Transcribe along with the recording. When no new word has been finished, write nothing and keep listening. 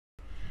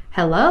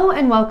Hello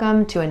and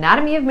welcome to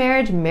Anatomy of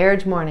Marriage,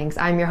 Marriage Mornings.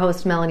 I'm your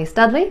host, Melanie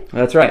Studley.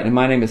 That's right, and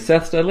my name is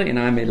Seth Studley, and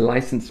I'm a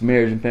licensed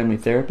marriage and family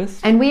therapist.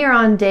 And we are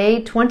on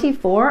day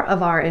 24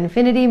 of our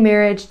Infinity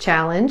Marriage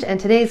Challenge, and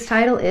today's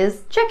title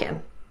is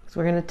Check-In. So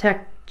we're going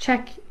to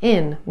check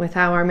in with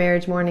how our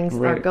marriage mornings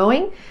are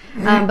going.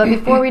 But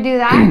before we do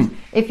that,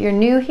 if you're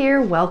new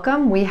here,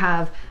 welcome. We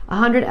have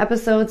 100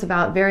 episodes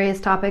about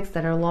various topics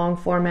that are long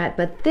format,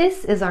 but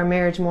this is our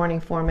marriage morning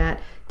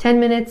format, 10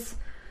 minutes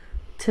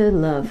to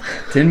love.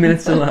 10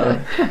 minutes to love.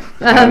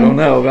 I don't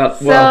know about,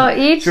 so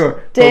each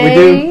sure.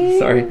 day...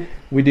 But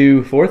we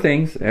do 4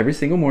 things every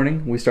single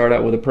morning. We start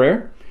out with a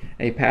prayer,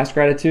 a past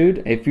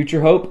gratitude, a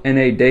future hope, and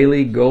a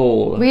daily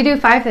goal. We do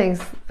 5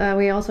 things.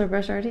 We also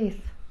brush our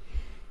teeth.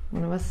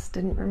 One of us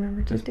didn't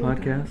remember to do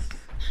that. This podcast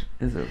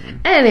is over.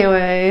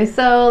 Anyway,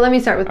 so let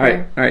me start with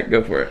prayer. All right,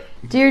 go for it.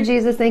 Dear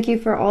Jesus, thank you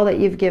for all that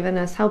you've given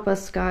us. Help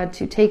us, God,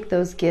 to take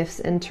those gifts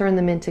and turn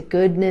them into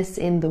goodness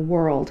in the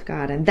world,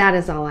 God. And that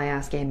is all I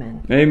ask.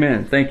 Amen.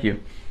 Amen. Thank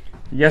you.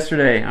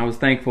 Yesterday, I was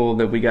thankful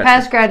that we got...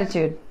 Past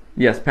gratitude.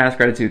 Yes, past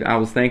gratitude. I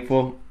was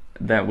thankful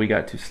that we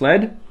got to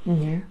sled,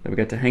 that we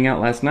got to hang out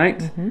last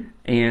night,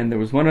 and there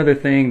was one other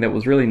thing that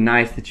was really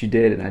nice that you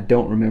did, and I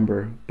don't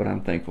remember, but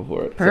I'm thankful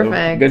for it.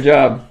 Perfect. So, good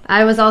job.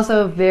 I was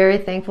also very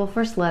thankful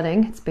for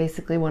sledding. It's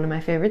basically one of my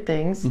favorite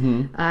things.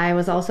 I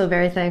was also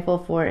very thankful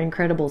for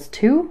Incredibles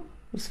 2.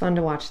 It was fun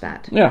to watch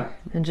that. Yeah.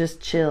 And just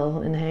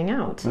chill and hang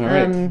out. All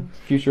right.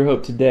 Future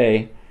Hope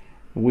today.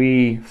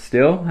 We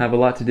still have a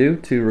lot to do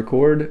to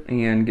record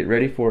and get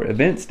ready for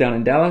events down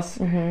in Dallas,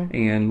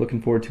 and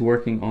looking forward to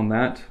working on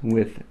that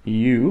with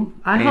you.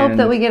 I hope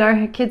that we get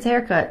our kids'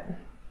 haircut.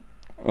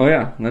 Oh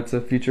yeah, that's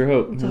a future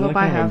hope. That's a hope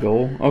I have. A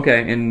goal.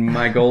 Okay, and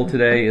my goal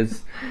today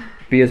is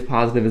be as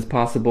positive as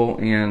possible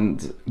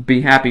and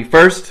be happy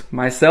first,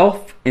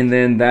 myself, and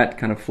then that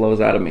kind of flows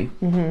out of me.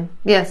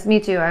 Yes, me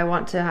too. I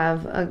want to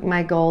have,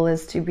 my goal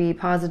is to be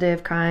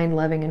positive, kind,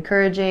 loving,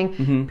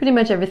 encouraging. Pretty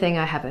much everything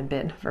I haven't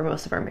been for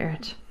most of our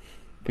marriage.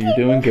 But you're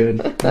doing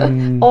good.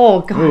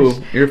 Oh, gosh.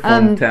 Ooh,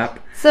 earphone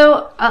tap.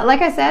 So, like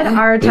I said,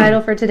 our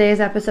title for today's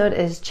episode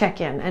is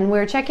Check-In. And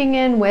we're checking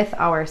in with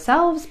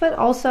ourselves, but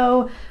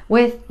also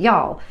with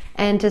y'all,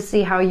 and to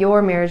see how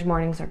your marriage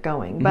mornings are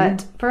going.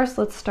 But first,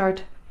 let's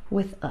start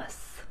with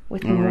us,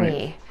 with me.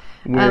 Right.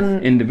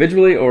 With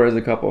individually or as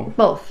a couple?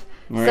 Both.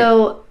 Right.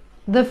 So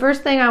the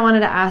first thing I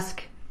wanted to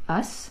ask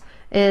us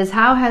is,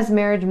 how has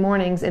marriage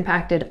mornings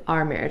impacted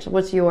our marriage?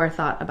 What's your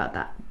thought about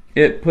that?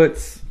 It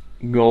puts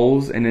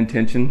goals and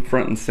intention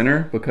front and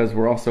center, because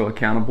we're also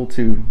accountable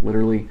to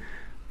literally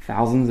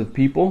thousands of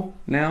people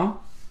now,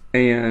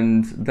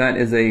 and that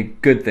is a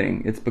good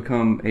thing. It's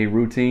become a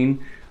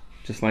routine,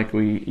 just like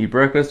we eat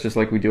breakfast, just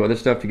like we do other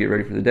stuff to get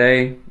ready for the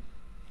day.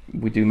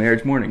 We do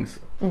marriage mornings.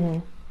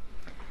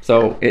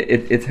 So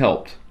it's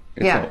helped.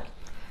 It's helped.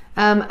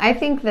 I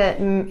think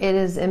that it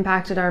has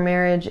impacted our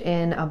marriage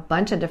in a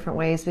bunch of different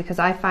ways, because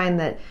I find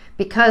that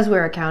because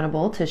we're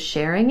accountable to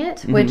sharing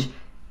it, which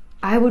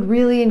I would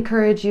really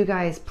encourage you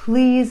guys,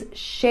 please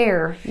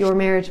share your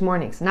marriage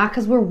mornings. Not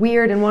because we're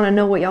weird and want to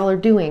know what y'all are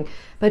doing,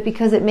 but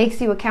because it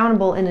makes you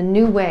accountable in a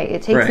new way.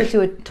 It takes it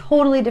to a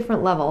totally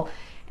different level.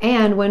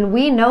 And when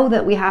we know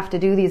that we have to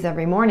do these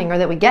every morning, or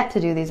that we get to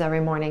do these every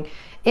morning,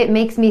 it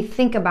makes me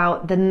think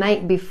about the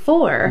night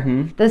before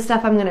the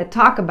stuff I'm going to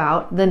talk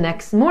about the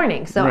next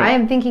morning. So I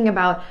am thinking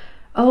about,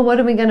 what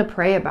are we going to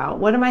pray about?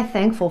 What am I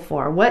thankful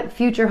for? What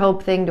future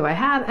hope thing do I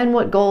have? And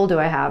what goal do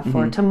I have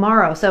for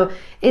tomorrow? So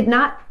it's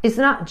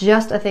not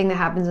just a thing that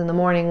happens in the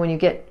morning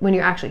when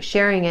you're actually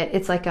sharing it.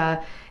 It's like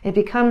it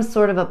becomes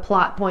sort of a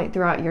plot point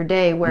throughout your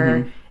day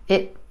where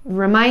it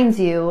reminds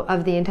you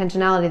of the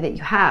intentionality that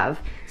you have.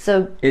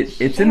 So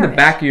it's in the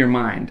back of your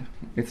mind.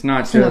 It's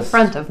not just in the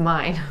front of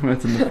mine.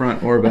 It's in the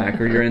front or back,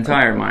 or your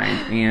entire mind,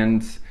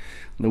 and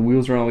the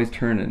wheels are always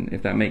turning,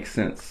 if that makes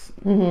sense.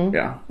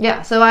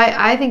 Yeah. So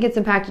I think it's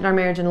impacted our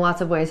marriage in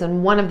lots of ways,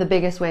 and one of the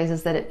biggest ways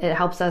is that it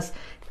helps us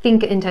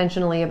think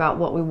intentionally about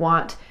what we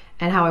want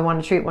and how we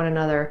want to treat one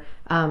another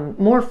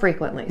more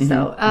frequently.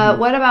 So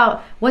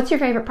what's your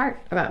favorite part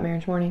about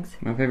marriage mornings?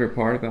 My favorite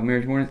part about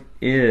marriage mornings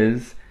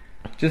is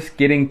just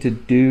getting to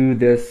do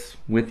this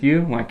with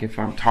you. Like, if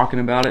I'm talking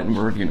about it and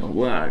we're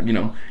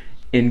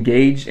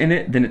engaged in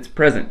it, then it's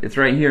present. It's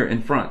right here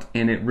in front,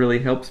 and it really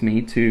helps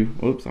me to.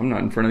 Oops, I'm not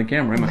in front of the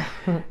camera, am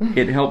I?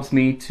 It helps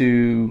me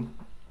to.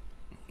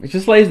 It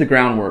just lays the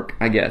groundwork,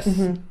 I guess,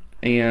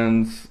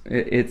 and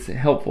it's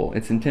helpful.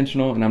 It's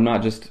intentional, and I'm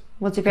not just.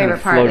 What's your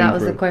favorite part? That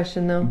was the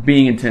question, though.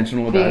 Being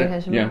intentional about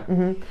it.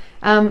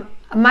 Yeah.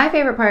 My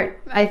favorite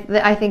part,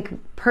 I think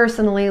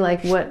personally,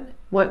 like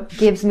what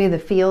gives me the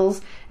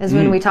feels is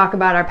when we talk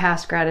about our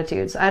past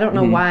gratitudes. I don't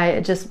know why,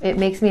 it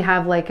makes me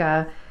have like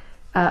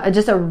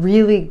just a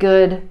really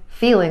good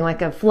feeling,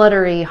 like a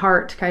fluttery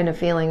heart kind of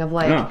feeling of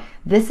like,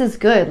 this is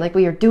good. Like,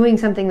 we are doing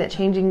something that's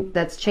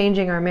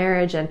changing our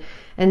marriage.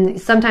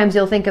 And sometimes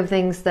you'll think of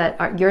things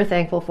that you're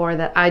thankful for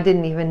that I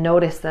didn't even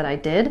notice that I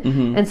did.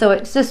 And so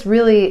it's just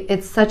really,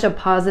 it's such a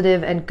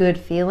positive and good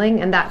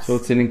feeling. And so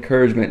it's an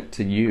encouragement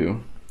to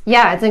you.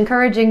 Yeah, it's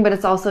encouraging, but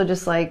it's also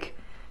just like,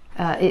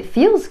 it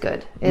feels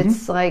good.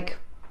 It's like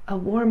a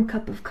warm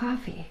cup of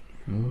coffee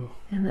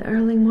in the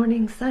early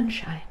morning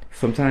sunshine.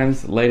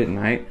 Sometimes late at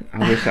night,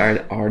 I wish I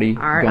had already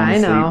gone to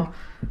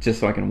sleep just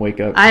so I can wake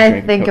up.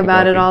 I think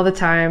about it all the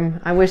time.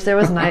 I wish there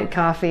was night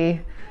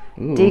coffee.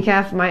 Ooh.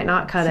 Decaf might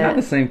not cut it. It's not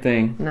the same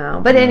thing. No.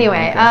 But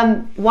anyway,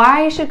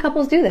 why should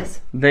couples do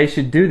this? They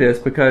should do this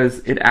because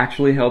it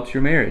actually helps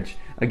your marriage.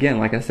 Again,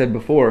 like I said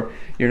before,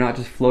 you're not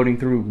just floating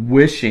through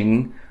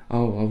wishing,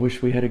 oh, I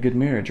wish we had a good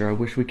marriage, or I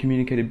wish we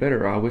communicated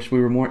better, or I wish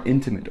we were more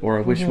intimate, or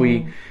I wish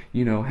we,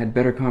 had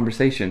better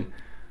conversation.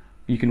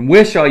 You can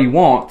wish all you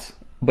want,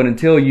 but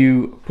until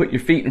you put your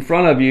feet in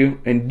front of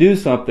you and do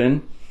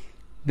something,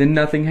 then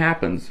nothing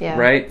happens,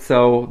 right?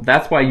 So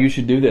that's why you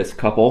should do this,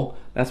 couple.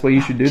 That's why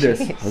you should do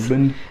this,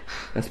 husband.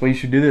 That's why you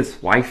should do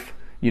this, wife,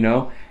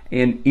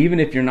 And even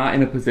if you're not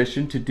in a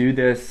position to do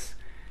this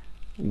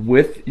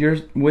with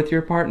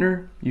your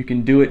partner, you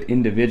can do it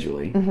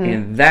individually.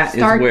 And that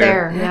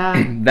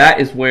that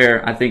is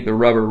where I think the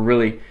rubber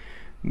really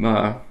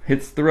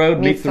hits the road,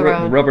 meets the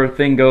road. The rubber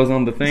thing goes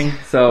on the thing.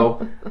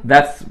 So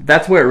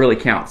that's where it really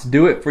counts.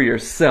 Do it for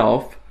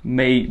yourself.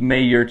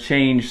 May your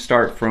change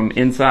start from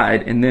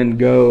inside and then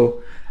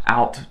go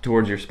out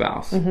towards your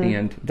spouse.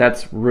 And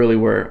that's really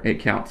where it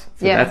counts.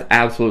 So that's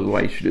absolutely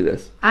why you should do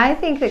this. I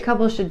think that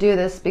couples should do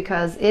this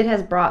because it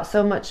has brought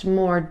so much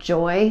more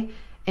joy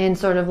and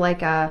sort of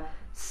like a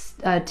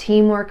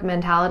teamwork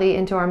mentality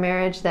into our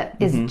marriage that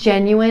is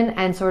genuine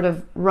and sort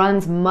of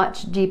runs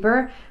much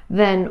deeper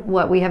than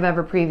what we have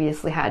ever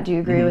previously had. Do you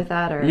agree with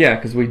that? Or? Yeah,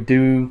 because we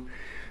do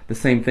the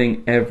same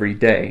thing every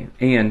day.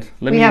 And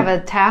we have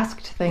a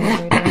tasked thing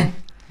every day.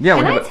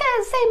 Can I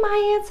say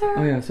my answer?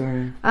 Oh, yeah,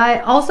 sorry. I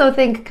also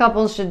think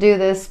couples should do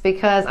this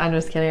because... I'm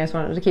just kidding. I just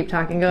wanted to keep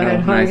talking. Go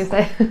ahead. What are you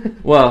going to say?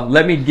 Well,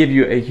 let me give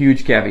you a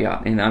huge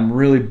caveat. And I'm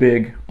really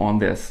big on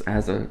this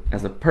as a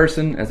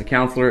person, as a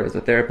counselor, as a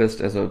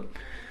therapist, as a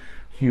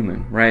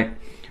human, right?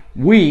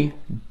 We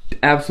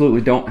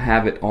absolutely don't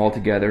have it all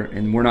together.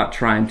 And we're not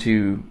trying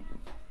to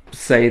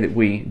say that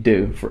we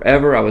do.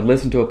 Forever, I would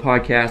listen to a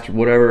podcast or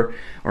whatever,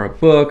 or a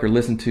book, or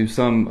listen to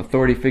some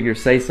authority figure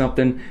say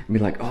something and be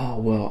like, oh,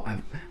 well,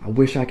 I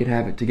wish I could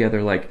have it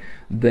together like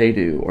they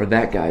do, or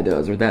that guy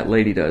does, or that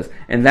lady does.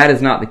 And that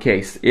is not the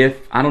case.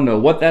 I don't know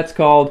what that's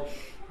called,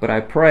 but I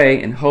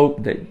pray and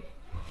hope that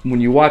when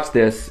you watch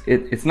this,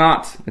 it's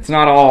not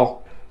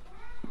all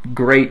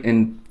great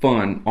and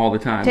fun all the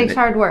time. It takes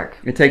hard work.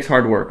 It takes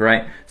hard work,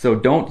 right? So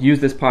don't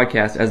use this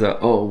podcast as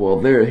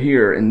they're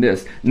here and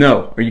this.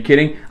 No, are you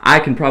kidding? I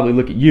can probably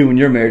look at you and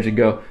your marriage and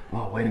go,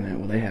 oh, wait a minute,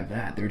 well, they have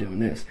that, they're doing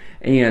this.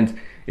 And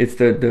it's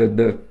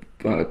the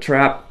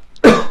trap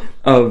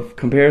of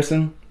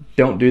comparison.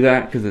 Don't do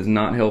that because it's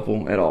not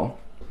helpful at all.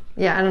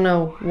 Yeah, I don't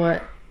know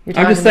what you're talking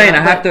about. I'm just saying,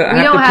 I have to put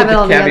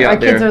the caveat there. Our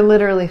kids are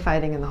literally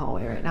fighting in the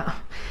hallway right now.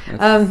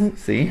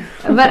 See?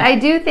 But I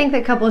do think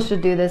that couples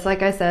should do this.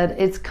 Like I said,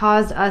 it's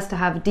caused us to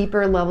have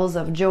deeper levels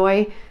of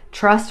joy,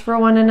 trust for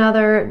one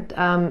another,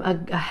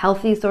 a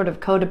healthy sort of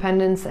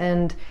codependence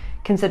and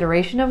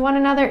consideration of one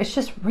another. It's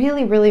just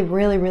really, really,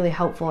 really, really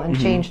helpful and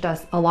changed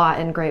us a lot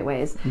in great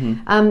ways.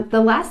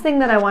 The last thing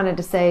that I wanted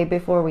to say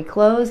before we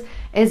close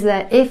is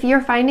that if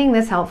you're finding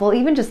this helpful,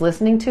 even just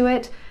listening to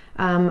it,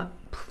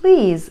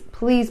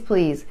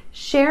 please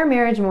share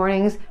Marriage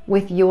Mornings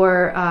with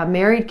your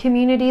married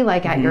community,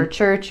 like at your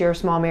church, your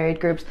small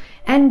married groups,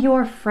 and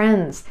your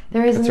friends.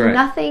 There is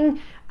nothing...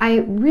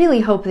 I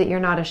really hope that you're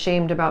not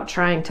ashamed about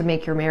trying to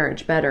make your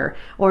marriage better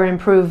or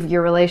improve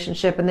your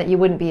relationship, and that you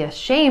wouldn't be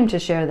ashamed to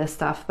share this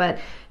stuff. But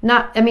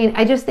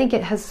I just think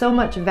it has so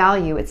much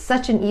value. It's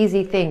such an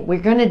easy thing. We're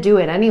going to do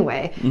it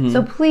anyway.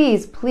 So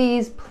please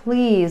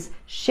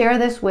share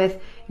this with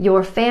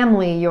your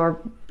family, your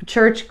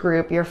church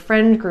group, your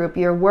friend group,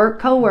 your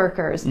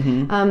coworkers.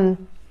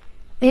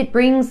 It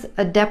brings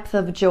a depth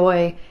of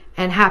joy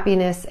and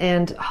happiness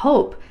and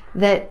hope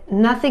that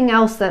nothing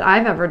else that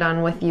I've ever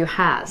done with you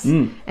has.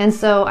 And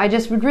so I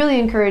just would really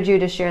encourage you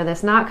to share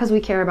this, not because we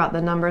care about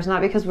the numbers,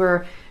 not because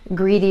we're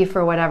greedy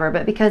for whatever,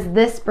 but because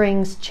this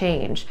brings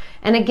change.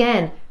 And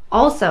again,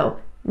 also,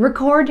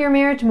 record your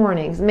Marriage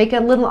Mornings, make a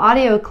little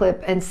audio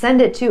clip and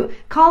send it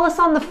call us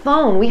on the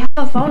phone. We have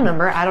a phone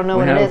number. I don't know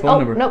what it is.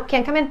 No,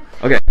 can't come in.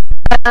 Okay.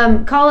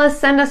 Call us,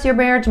 send us your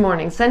Marriage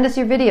Mornings, send us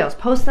your videos,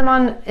 post them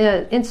on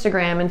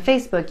Instagram and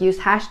Facebook, use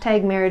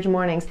hashtag Marriage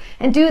Mornings,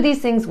 and do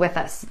these things with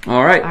us.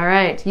 All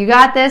right. You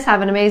got this.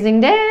 Have an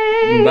amazing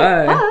day.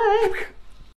 Bye. Bye.